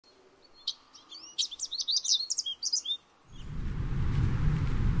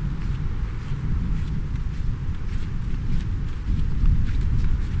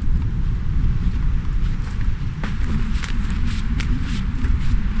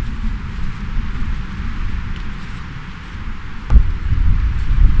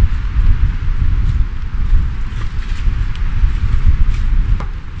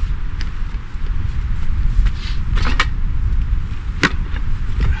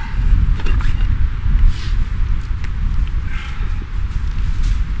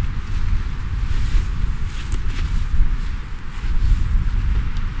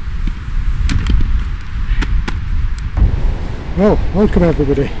Welcome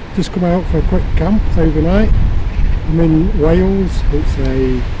everybody, just come out for a quick camp overnight. I'm in Wales. It's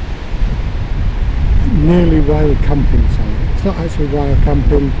a nearly wild camping site. It's not actually wild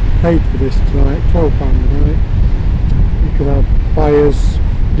camping. Paid for this tonight, £12 a night. You can have fires,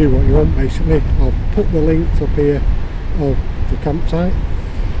 do what you want basically. I'll put the links up here of the campsite.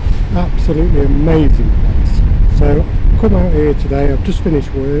 Absolutely amazing place. So I've come out here today, I've just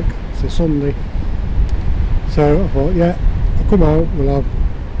finished work, it's a Sunday. So I thought, yeah, I'll come out, we'll have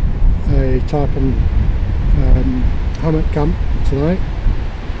a tarpon hammock camp tonight.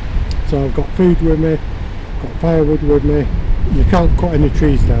 So I've got food with me, got firewood with me. You can't cut any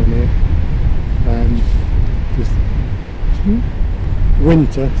trees down here. There's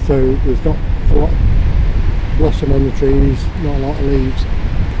winter, so there's not a lot of blossom on the trees, not a lot of leaves.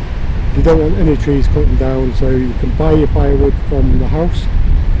 You don't want any trees cutting down, so you can buy your firewood from the house.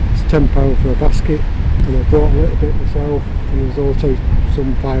 It's £10 for a basket, and I brought a little bit myself, and there's also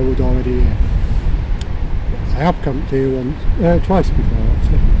some firewood already here. I have camped here twice before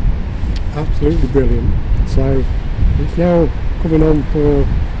actually. Absolutely brilliant. So it's now coming on for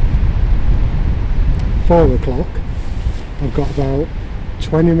 4 o'clock. I've got about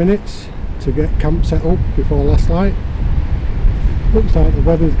 20 minutes to get camp set up before last light. Looks like the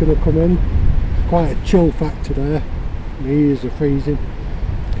weather's going to come in. Quite a chill factor there. My ears are freezing.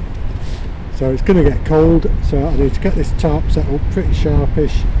 So it's going to get cold, so I need to get this tarp set up pretty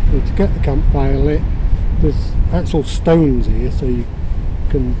sharpish. I need to get the campfire lit. There's actual stones here, so you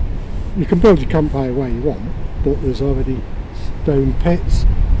can build your campfire where you want, but there's already stone pits.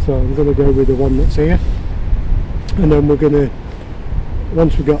 So I'm going to go with the one that's here, and then we're going to,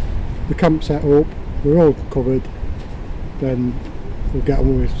 once we've got the camp set up, we're all covered, then we'll get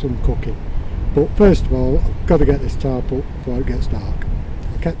on with some cooking. But first of all, I've got to get this tarp up before it gets dark.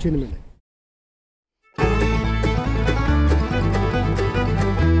 I'll catch you in a minute.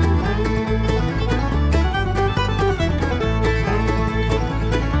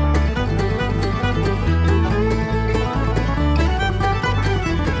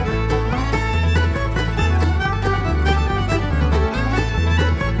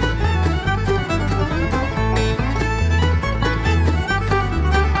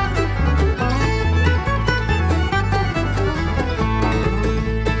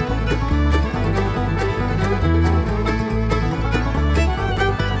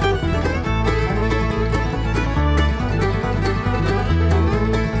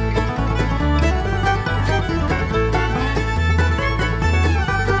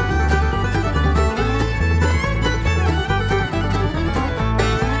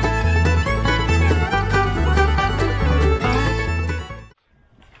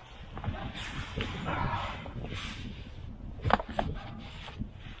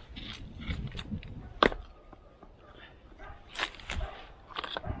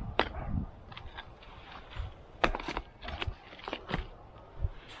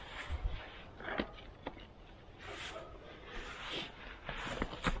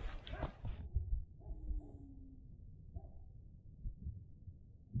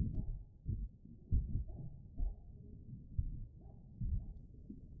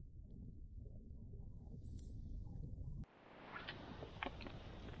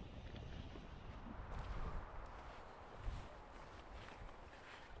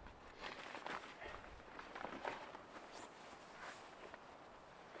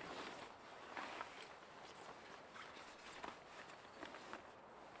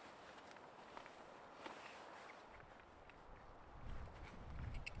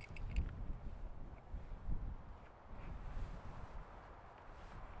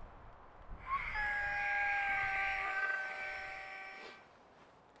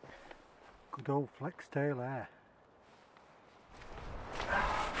 Good old flex tail there.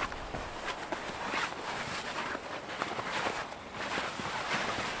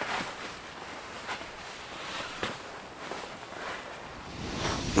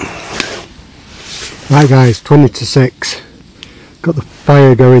 Right guys, 20 to 6. Got the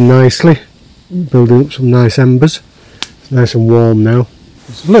fire going nicely, building up some nice embers. It's nice and warm now.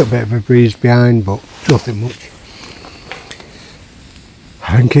 There's a little bit of a breeze behind, but nothing much.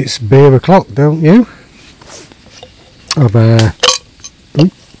 I think it's beer o'clock, don't you?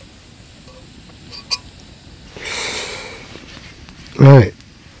 Right,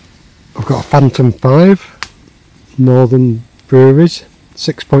 I've got a Phantom 5, Northern Breweries,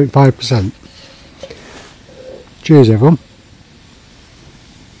 6.5%. Cheers everyone.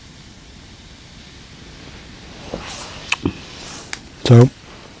 So,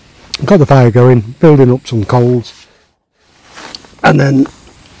 I've got the fire going, building up some coals, and then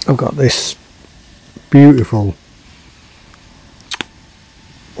I've got this beautiful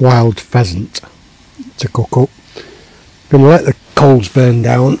wild pheasant to cook up. Going to let the coals burn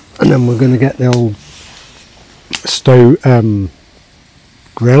down, and then we're going to get the old stove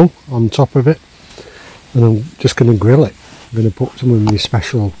grill on top of it, and I'm just going to grill it. I'm going to put some of my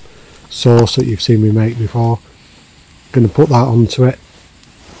special sauce that you've seen me make before. Going to put that onto it.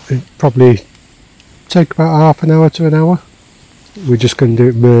 It probably take about half an hour to an hour. We're just going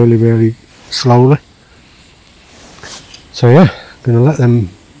to do it really slowly. So yeah, going to let them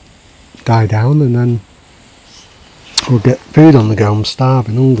die down, and then we'll get food on the go. I'm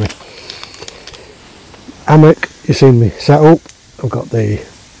starving, hungry. Hammock, you've seen me set up. I've got the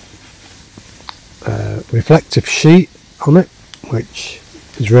reflective sheet on it, which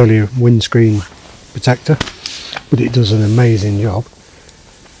is really a windscreen protector, but it does an amazing job.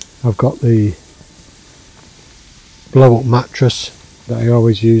 I've got the blow up mattress that I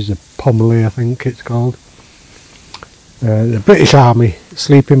always use, the Pommery I think it's called. The British Army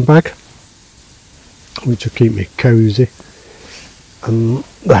sleeping bag, which will keep me cosy, and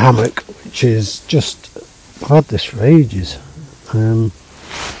the hammock, which is just, I've had this for ages. Not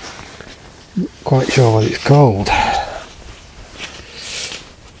quite sure what it's called.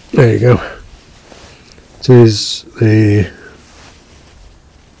 There you go. It is the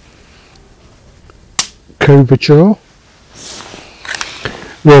Coverture.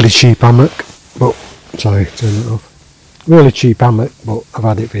 Really cheap hammock, but sorry, turn it off. Really cheap hammock, but I've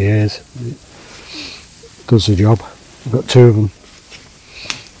had it for years. It does the job. I've got two of them.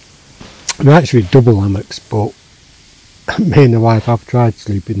 They're actually double hammocks, but me and the wife have tried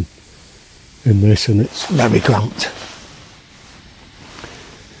sleeping in this and it's very cramped.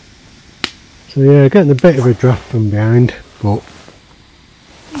 So yeah, getting a bit of a draft from behind, but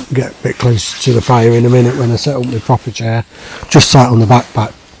get a bit closer to the fire in a minute when I set up my proper chair. Just sat on the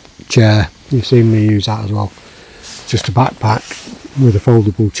backpack chair. You've seen me use that as well. Just a backpack with a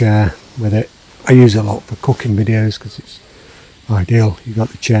foldable chair with it. I use it a lot for cooking videos because it's ideal. You've got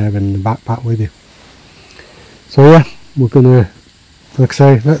the chair and the backpack with you. So yeah, we're gonna, like I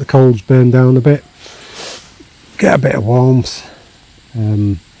say, let the coals burn down a bit, get a bit of warmth,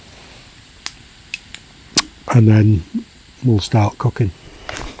 and then we'll start cooking.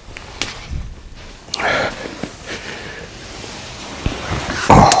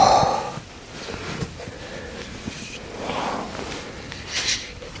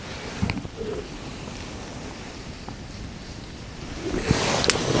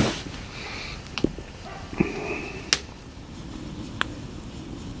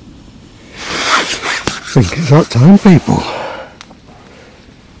 I think it's that time, people.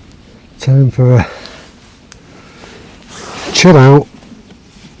 Time for a chill out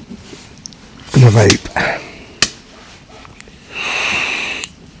and a vape.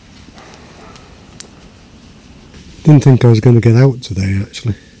 Didn't think I was going to get out today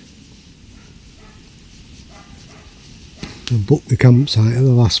actually. I booked the campsite at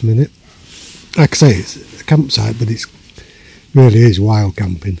the last minute. Like I say, it's a campsite, but it really is wild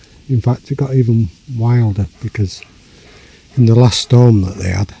camping. In fact, it got even wilder because in the last storm that they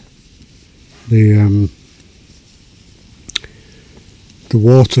had, the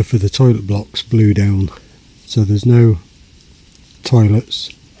water for the toilet blocks blew down, so there's no toilets,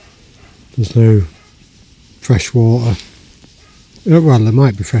 there's no fresh water. Well, there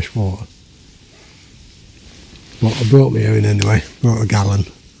might be fresh water, but I brought my own anyway. Brought a gallon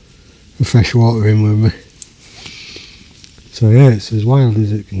of fresh water in with me. So yeah, it's as wild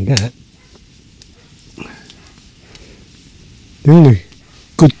as it can get. The only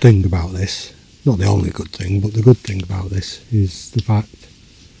good thing about this, not the only good thing, but the good thing about this is the fact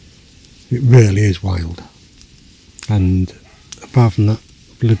it really is wild. And apart from that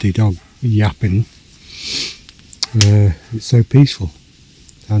bloody dog yapping, it's so peaceful.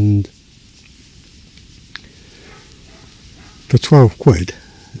 And for 12 quid,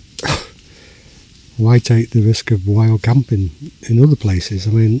 why take the risk of wild camping in other places?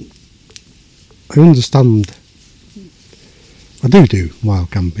 I mean, I understand, I do wild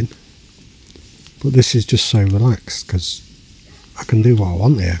camping, but this is just so relaxed because I can do what I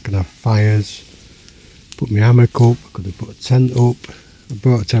want here. I can have fires, put my hammock up, I could have put a tent up. I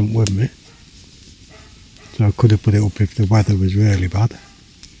brought a tent with me, so I could have put it up if the weather was really bad.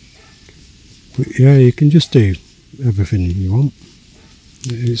 But yeah, you can just do everything you want.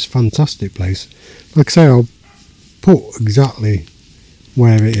 It's a fantastic place. Like I say, I'll put exactly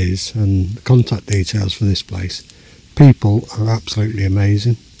where it is and the contact details for this place. People are absolutely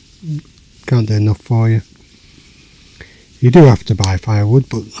amazing. Can't do enough for you. You do have to buy firewood,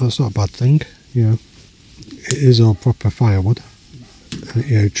 but that's not a bad thing. You know, it is all proper firewood.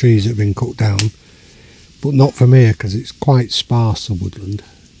 You know, trees that have been cut down, but not from here because it's quite sparse, the woodland.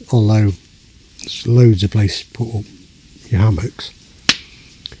 although there's loads of places to put up your hammocks,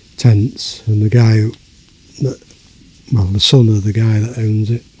 tents, and the guy the son of the guy that owns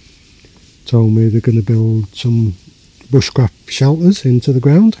it told me they're going to build some bushcraft shelters into the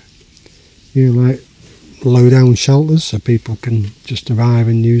ground, you know, like low down shelters so people can just arrive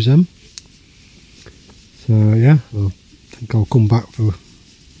and use them. So yeah, I think I'll come back for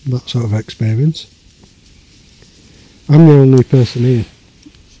that sort of experience. I'm the only person here.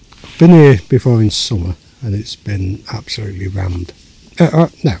 I've been here before in summer and it's been absolutely rammed. No,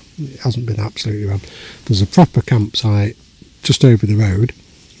 it hasn't been absolutely rammed. There's a proper campsite just over the road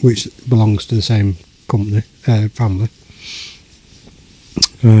which belongs to the same company, family.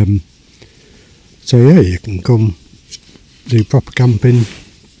 So yeah, you can come do proper camping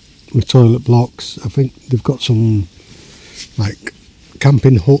with toilet blocks. I think they've got some like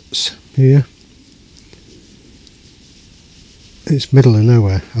camping huts here. It's middle of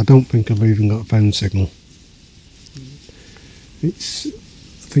nowhere. I don't think I've even got a phone signal. It's,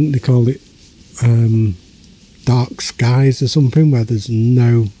 I think they call it dark skies or something, where there's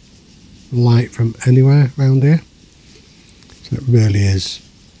no light from anywhere around here. So it really is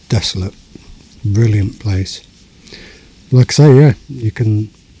desolate. Brilliant place. Like I say, yeah, you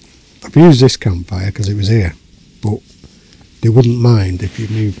can. I've used this campfire because it was here, but they wouldn't mind if you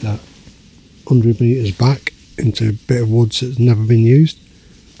moved that 100 metres back into a bit of woods that's never been used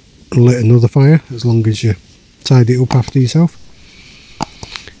and lit another fire, as long as you tidy it up after yourself.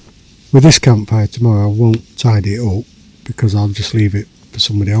 With this campfire tomorrow, I won't tidy it up because I'll just leave it for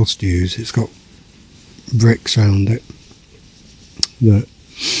somebody else to use. It's got bricks around it that,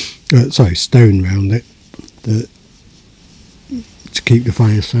 stone around it that to keep the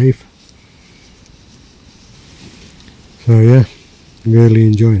fire safe. So yeah, really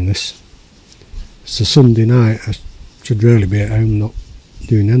enjoying this. It's a Sunday night. I should really be at home not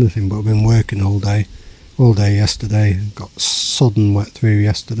doing anything, but I've been working all day yesterday. Got sodden wet through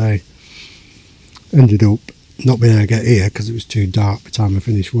yesterday. Ended up not being able to get here because it was too dark by the time I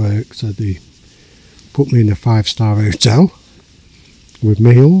finished work, so they put me in a 5-star hotel with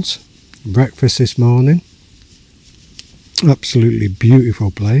meals, breakfast this morning. Absolutely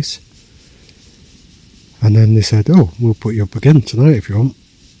beautiful place. And then they said, oh, we'll put you up again tonight if you want.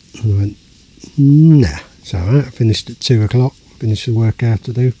 And I went, nah, it's alright. I finished at 2 o'clock, finished the work I had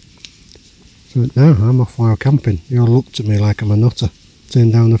to do. So I went, no, I'm off while camping. You all looked at me like I'm a nutter.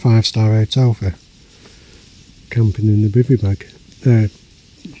 Turned down a 5-star hotel for camping in the bivvy bag.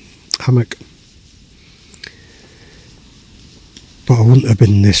 Hammock. But I wouldn't have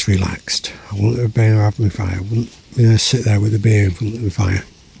been this relaxed. I wouldn't have been able to have my fire. I wouldn't be able to sit there with a beer in front of the fire.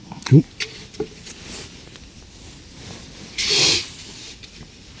 Ooh.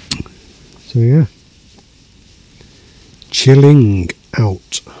 So yeah, chilling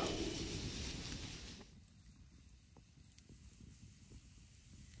out.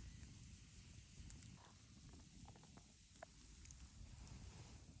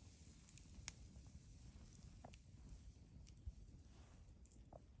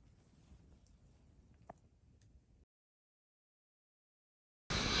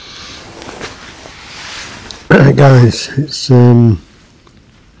 Right guys, it's 6:30,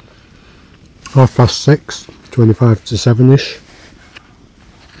 25 to 7ish.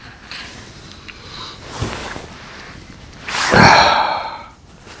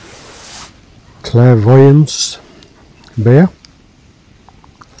 Clairvoyance beer,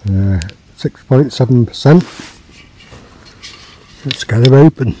 6.7%. Let's get it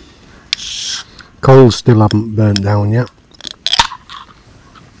open. Coals still haven't burnt down yet.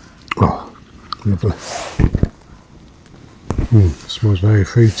 Oh, lovely. Smells very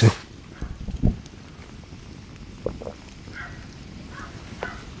fruity.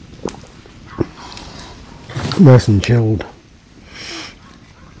 Nice and chilled.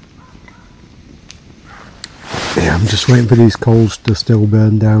 Yeah, I'm just waiting for these coals to still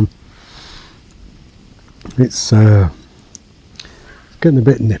burn down. It's getting a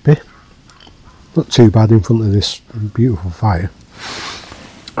bit nippy. Not too bad in front of this beautiful fire.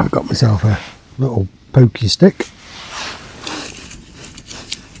 I've got myself a little pokey stick.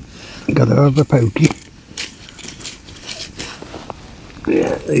 Gotta have a pokey.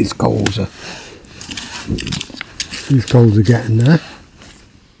 Yeah, these coals are getting there.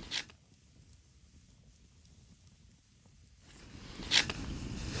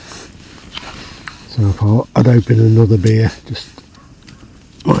 So I thought I'd open another beer, just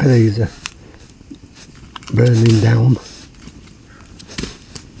while these are burning down.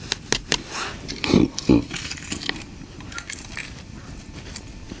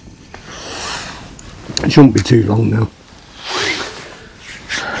 It shouldn't be too long now.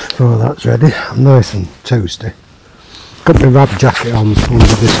 So that's ready. I'm nice and toasty. Got my rab jacket on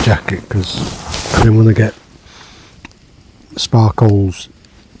under this jacket because I didn't want to get sparkles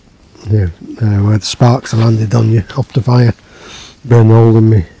where the sparks landed on you off the fire, burn a hole in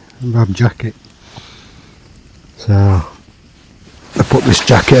my rab jacket. So I put this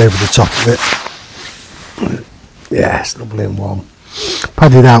jacket over the top of it. Yeah, it's lovely and warm.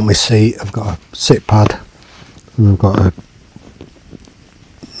 Padded out my seat. I've got a sit pad and I've got a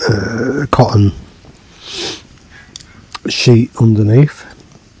cotton sheet underneath,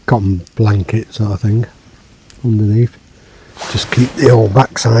 cotton blanket sort of thing underneath, just keep the whole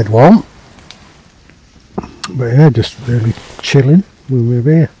backside warm. But yeah, just really chilling when we're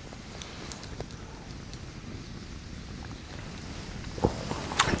here.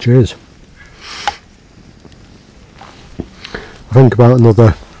 Cheers. I think about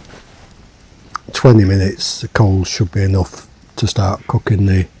another 20 minutes the coals should be enough to start cooking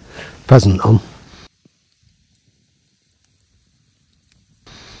the pheasant on.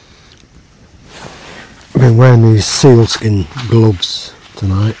 I've been wearing these sealskin gloves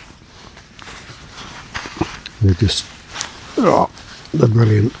tonight. They're just, they're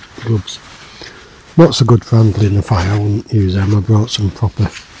brilliant gloves. Not so good for handling the fire, I wouldn't use them. I brought some proper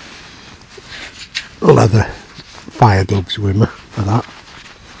leather fire gloves with me for that.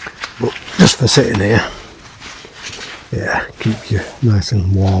 But just for sitting here, yeah, keeps you nice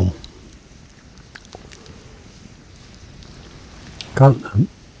and warm. Can't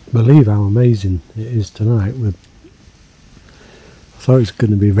believe how amazing it is tonight. I thought it was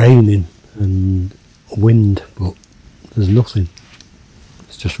going to be raining and wind, but there's nothing.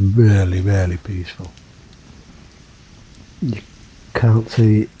 It's just really, really peaceful. You can't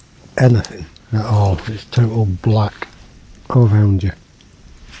see anything at all. It's total black all around you.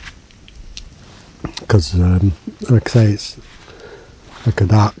 Because, like I say, it's like a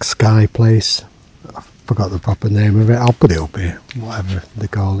dark sky place. I forgot the proper name of it. I'll put it up here, whatever they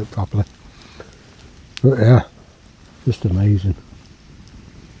call it properly. But yeah, just amazing.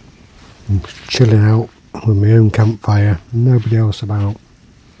 I'm chilling out with my own campfire, nobody else about.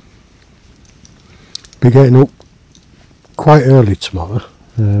 Be getting up quite early tomorrow.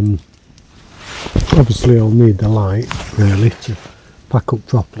 Obviously I'll need the light really to pack up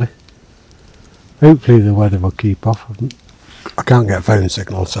properly. Hopefully the weather will keep off. I can't get a phone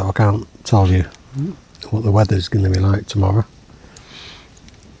signal, so I can't tell you what the weather's going to be like tomorrow.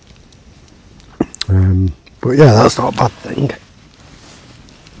 But yeah, that's not a bad thing,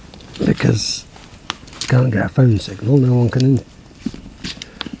 because I can't get a phone signal, no one can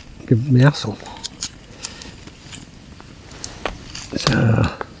give me hassle.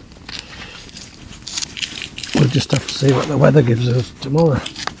 So we'll just have to see what the weather gives us tomorrow.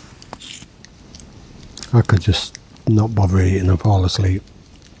 I could just not bother eating and fall asleep,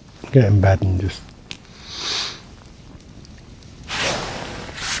 get in bed and just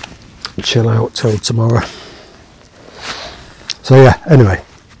chill out till tomorrow. So yeah, anyway,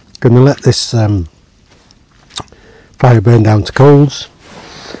 gonna let this fire burn down to coals,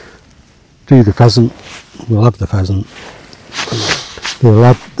 do the pheasant. We'll have the pheasant. The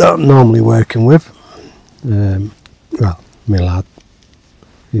lad that I'm normally working with, well, my lad,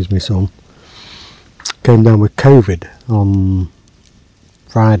 he's my son, came down with COVID on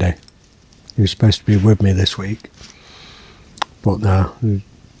Friday. He was supposed to be with me this week, but no, he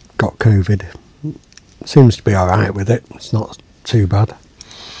got COVID. Seems to be alright with it, it's not too bad.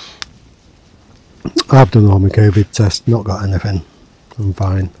 I've done all my COVID tests, not got anything, I'm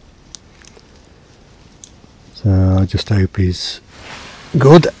fine. So I just hope he's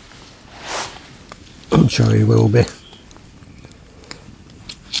good. I'm sure he will be.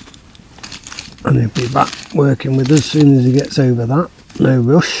 And he'll be back working with us as soon as he gets over that. No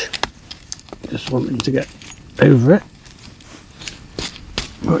rush. Just want him to get over it.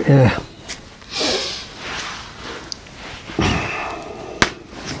 But yeah.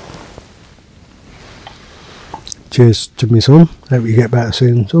 Cheers to my son. Hope you get better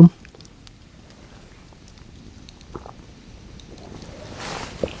soon, son.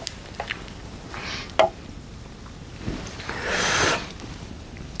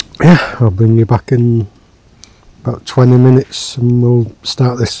 Yeah, I'll bring you back in about 20 minutes and we'll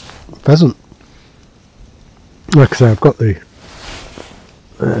start this pheasant. Like I say, I've got the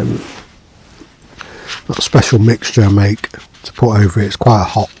that special mixture I make to put over it. It's quite a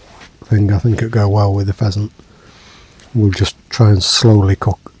hot thing. I think it'll go well with the pheasant. We'll just try and slowly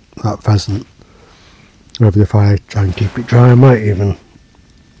cook that pheasant over the fire, try and keep it dry. I might even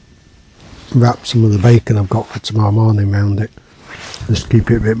wrap some of the bacon I've got for tomorrow morning around it, just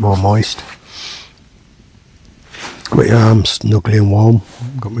keep it a bit more moist. Got my arms snugly and warm,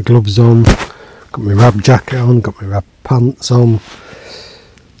 got my gloves on, got my rab jacket on, got my rab pants on.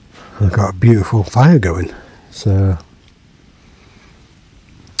 I've got a beautiful fire going, so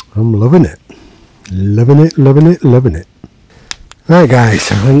I'm loving it. Loving it, loving it, loving it. Right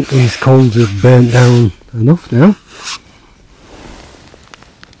guys, I think these coals have burnt down enough now.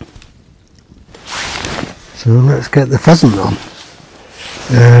 So let's get the pheasant on.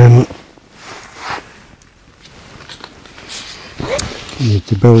 Need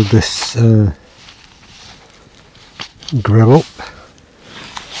to build this grill up.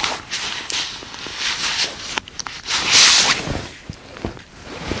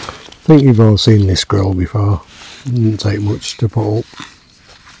 I think you've all seen this grill before. It didn't take much to put up.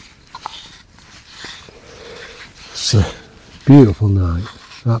 It's a beautiful night,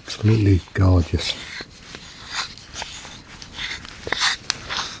 absolutely gorgeous.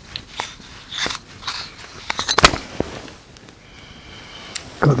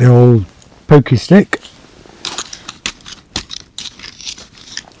 Got the old pokey stick.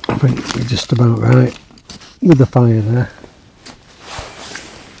 I think we're just about right with the fire there.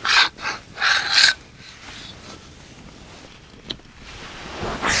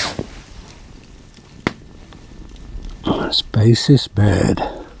 Let's base this bed.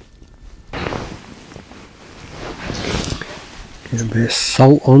 Get a bit of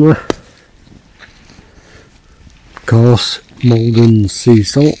salt on her. Of course, Malden sea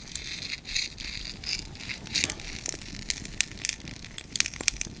salt.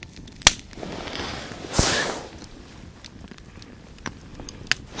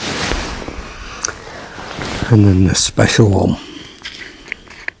 And then the special one,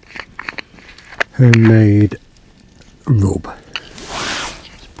 homemade rub.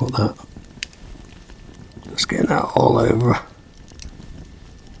 Let's put that, let's get that all over.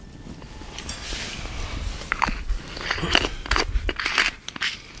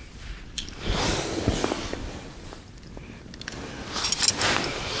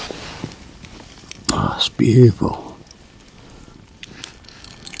 Oh, it's beautiful.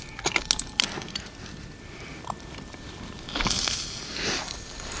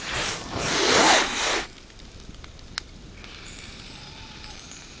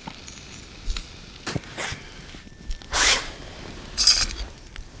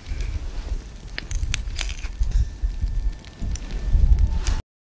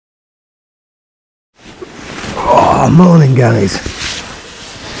 Morning guys.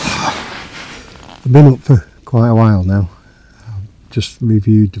 I've been up for quite a while now. I've just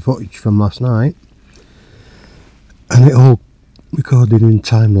reviewed the footage from last night and it all recorded in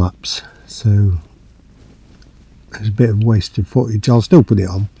time lapse, so there's a bit of wasted footage. I'll still put it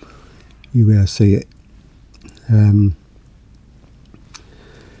on, you will see it,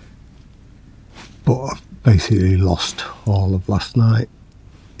 but I've basically lost all of last night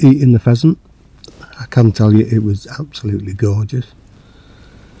eating the pheasant. I can tell you it was absolutely gorgeous.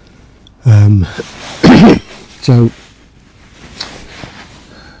 So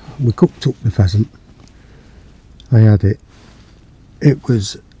we cooked up the pheasant. I had it. It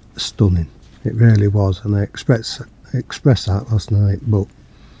was stunning. It really was, and I expressed that last night. But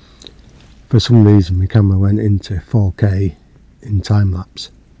for some reason, my camera went into 4K in time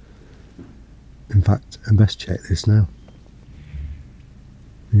lapse. In fact, I best check this now.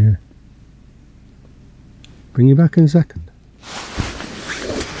 Yeah. Bring you back in a second.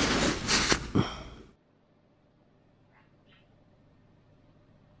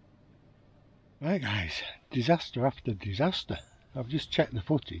 Right guys, disaster after disaster. I've just checked the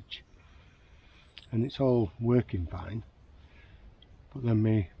footage and it's all working fine, but then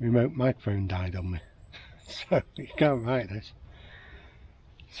my remote microphone died on me, so you can't write this.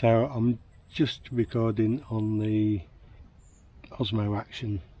 So I'm just recording on the Osmo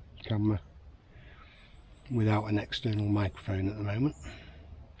Action camera without an external microphone at the moment.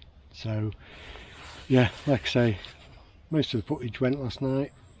 So yeah, like I say, most of the footage went last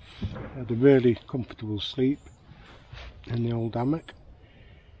night. I had a really comfortable sleep in the old hammock.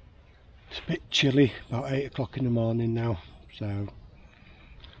 It's a bit chilly, about 8 o'clock in the morning now, so I'm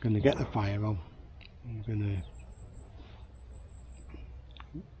going to get the fire on. I'm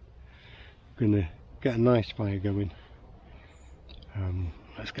going to get a nice fire going.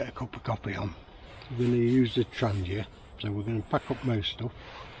 Let's get a cup of coffee on. We're going to use the trangia, so we're going to pack up most stuff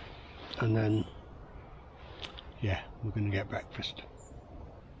and then yeah, we're going to get breakfast.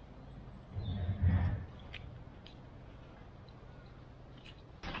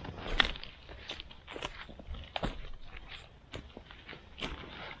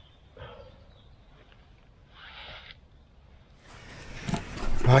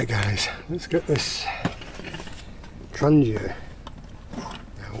 Right guys, let's get this Trangier.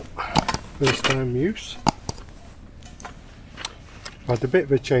 Now, first time use. I've had a bit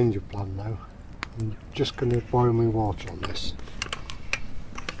of a change of plan now. I'm just going to boil my water on this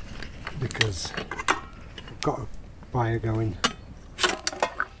because I've got a fire going.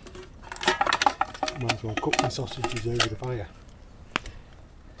 Might as well cook my sausages over the fire.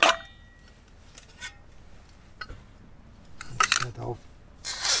 Instead of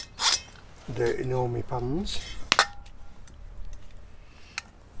dirtying all my pans.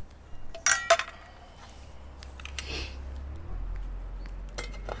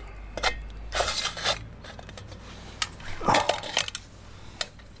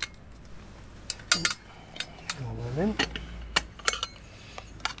 In.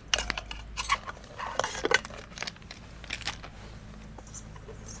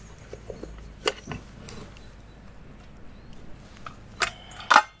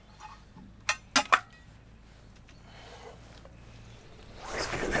 Let's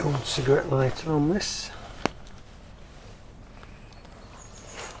get the old cigarette lighter on this.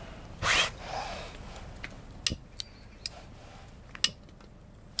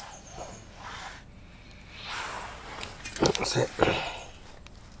 That's it.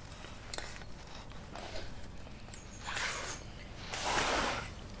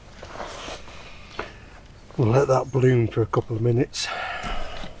 We'll let that bloom for a couple of minutes.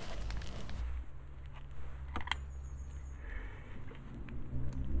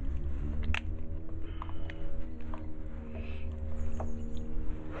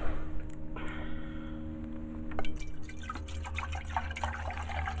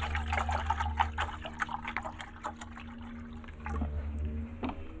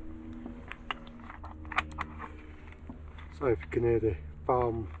 Sorry if you can hear the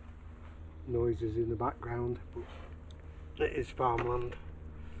farm noises in the background, but it is farmland.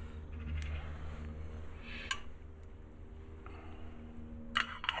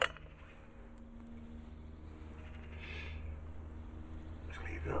 Let's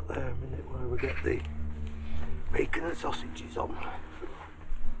leave that there a minute while we get the bacon and sausages on.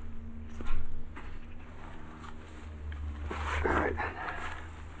 Right then,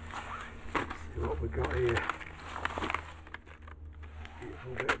 let's see what we got here.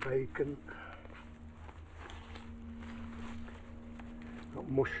 Beautiful bit of bacon. Got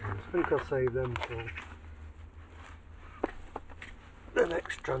mushrooms. I think I'll save them for the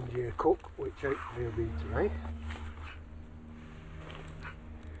next Trangier cook, which hopefully will be today.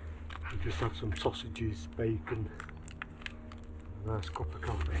 We'll just have some sausages, bacon, and a nice cup of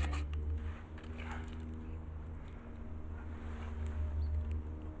coffee.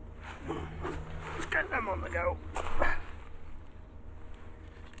 Let's get them on the go.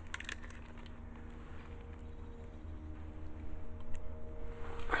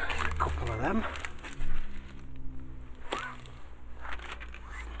 Couple of them.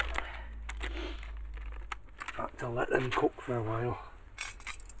 In fact, I'll let them cook for a while.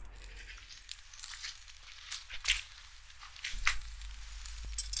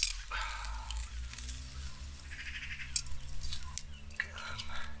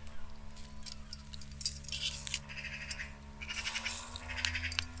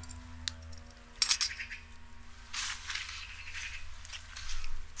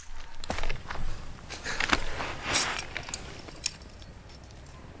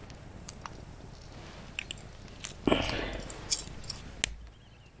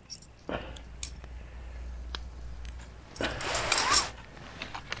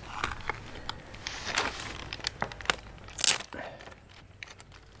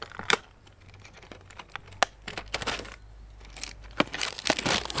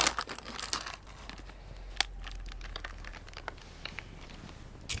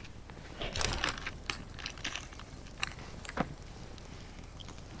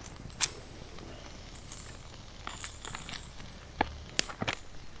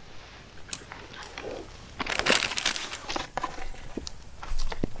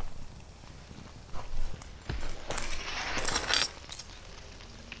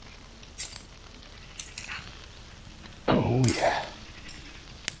 Oh yeah.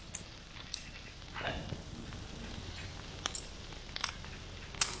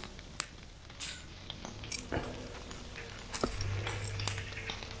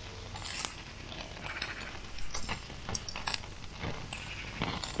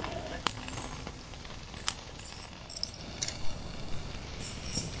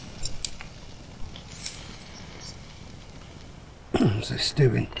 How's this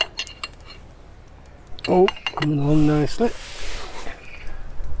doing? Oh, coming along nicely.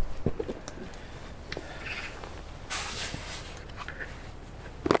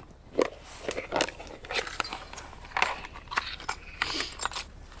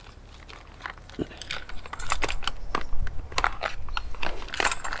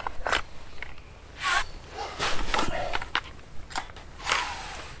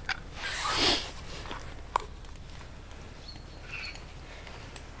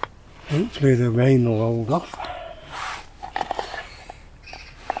 Hopefully the rain will hold off.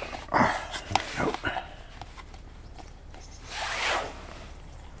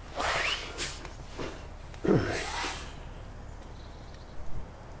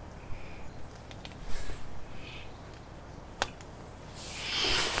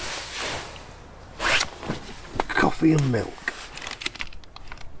 Coffee and milk.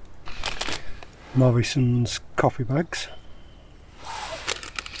 Morrison's coffee bags.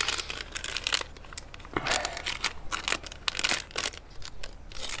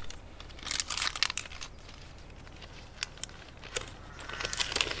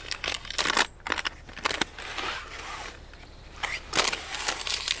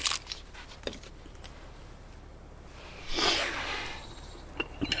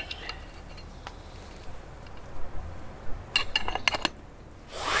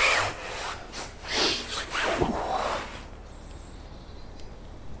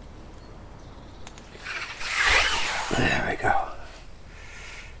 There we go.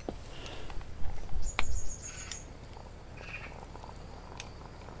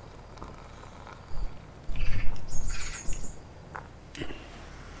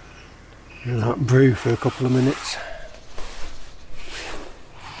 And that brew for a couple of minutes.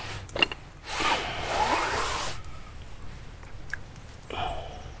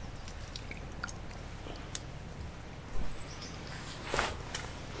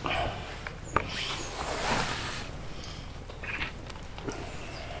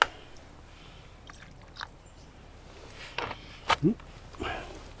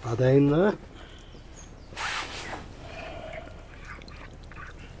 Bad aim there.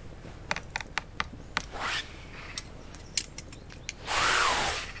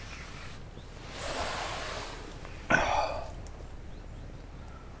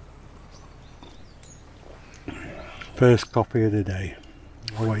 First coffee of the day,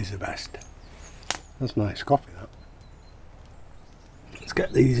 always the best. That's nice coffee, that. Let's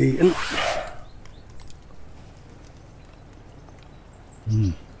get these eaten.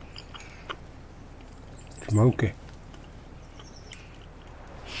 Smoky.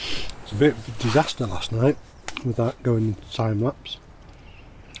 It's a bit of a disaster last night with that going into time lapse.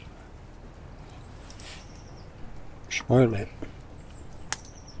 Spoil it.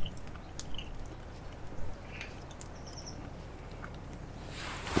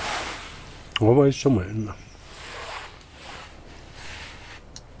 Always somewhere in there.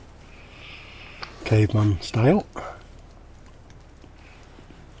 Caveman style.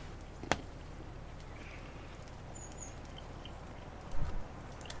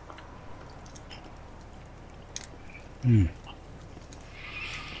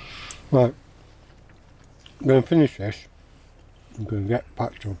 Right, I'm going to finish this. I'm going to get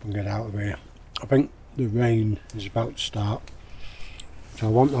packed up and get out of here. I think the rain is about to start, so I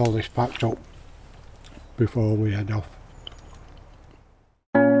want all this packed up before we head off.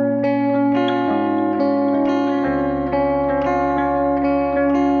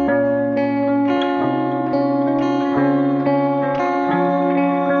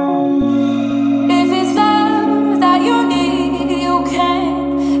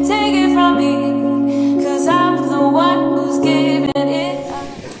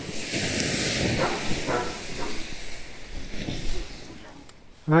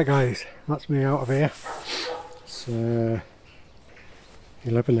 Right guys, that's me out of here. It's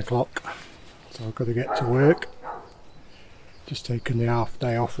 11 o'clock, so I've got to get to work. Just taking the half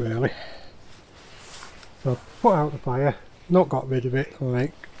day off really. So I've put out the fire, not got rid of it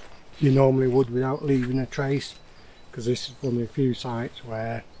like you normally would without leaving a trace, because this is one of the few sites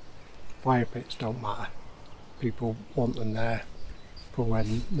where fire pits don't matter. People want them there for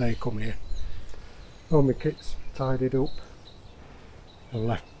when they come here. All my kit's tidied up. I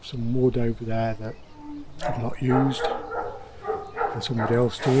left some wood over there that I've not used for somebody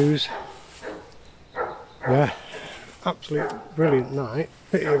else to use. Yeah, absolutely brilliant night.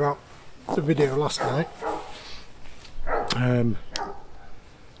 Pity about the video last night. Going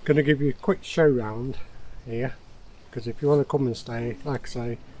to give you a quick show round here, because if you want to come and stay, like I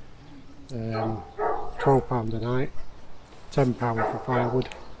say, £12 a night, £10 for firewood,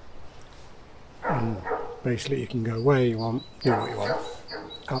 and basically you can go where you want, do what you want.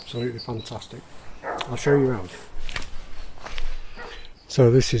 Absolutely fantastic. I'll show you around.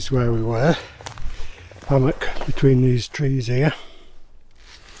 So this is where we were, hammock between these trees here.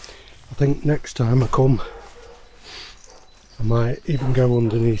 I think next time I come I might even go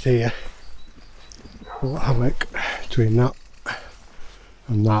underneath here. Put a hammock between that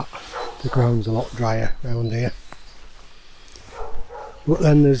and that. The ground's a lot drier around here. But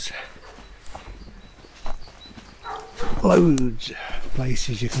then there's loads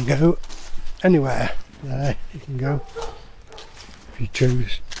places you can go. Anywhere there you can go if you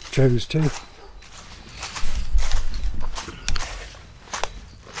chose to.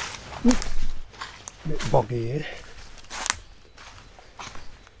 A bit boggy here.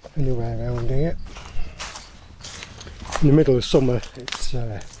 Anywhere around here. In the middle of summer it's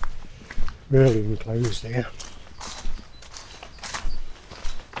really enclosed here.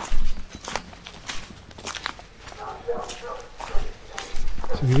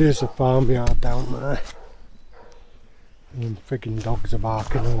 So there's a farmyard down there, and friggin' dogs are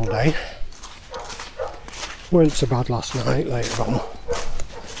barking all day. Weren't so bad last night later on.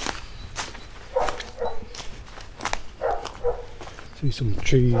 See some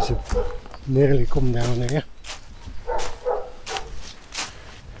trees have nearly come down here.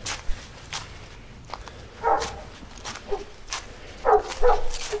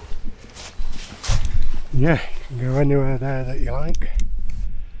 Yeah, you can go anywhere there that you like.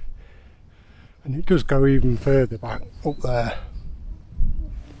 And it does go even further back up there.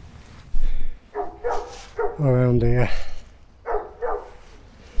 Around here.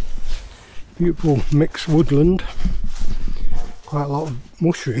 Beautiful mixed woodland. Quite a lot of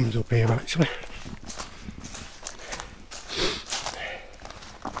mushrooms up here actually.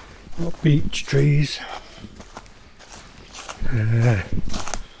 A lot of beech trees. Yeah,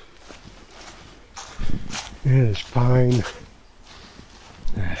 there's pine.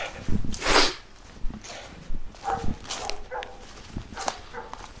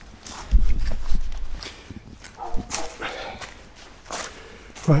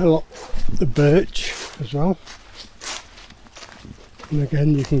 Quite a lot of birch as well. And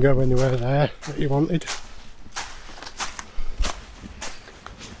again, you can go anywhere there that you wanted.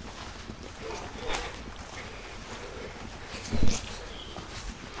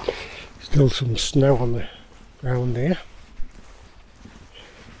 Still some snow on the ground here.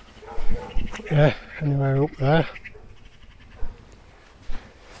 Yeah, anywhere up there.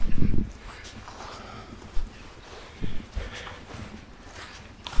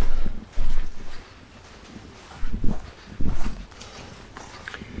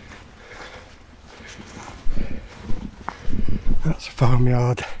 That's a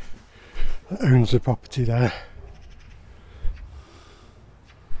farmyard that owns the property there.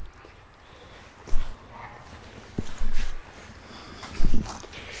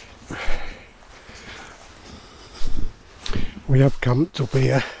 We have camped up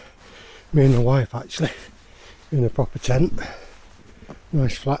here, me and my wife actually, in a proper tent.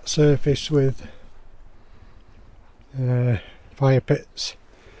 Nice flat surface with fire pits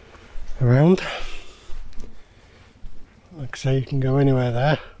around. Like I say, you can go anywhere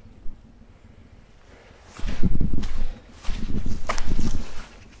there.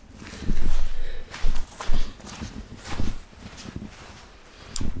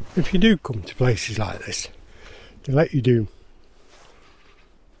 If you do come to places like this, they let you do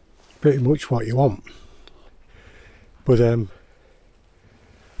pretty much what you want, but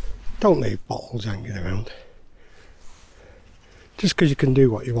don't leave bottles hanging around. Just because you can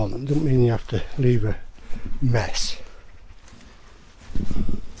do what you want doesn't mean you have to leave a mess.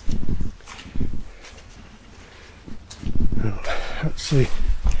 Well, let's see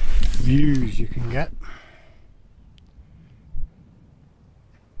views you can get.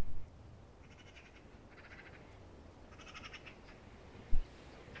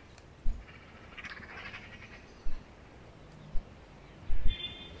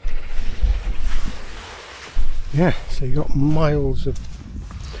 Yeah, so you got miles of,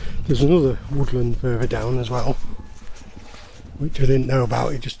 there's another woodland further down as well, which I didn't know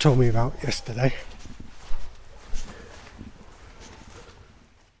about, he just told me about yesterday.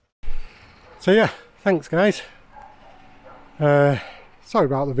 So yeah, thanks guys. Sorry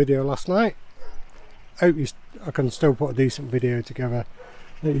about the video last night. Hope I can still put a decent video together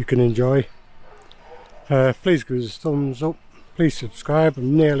that you can enjoy. Please give us a thumbs up, please subscribe.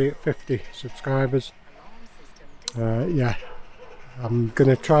 I'm nearly at 50 subscribers. Yeah, I'm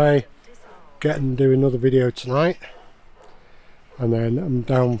gonna try do another video tonight, and then I'm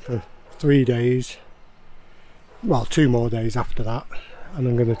down for 3 days, well 2 more days after that, and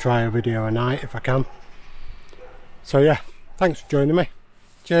I'm gonna try a video a night if I can. So yeah, thanks for joining me.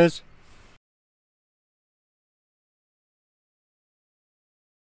 Cheers.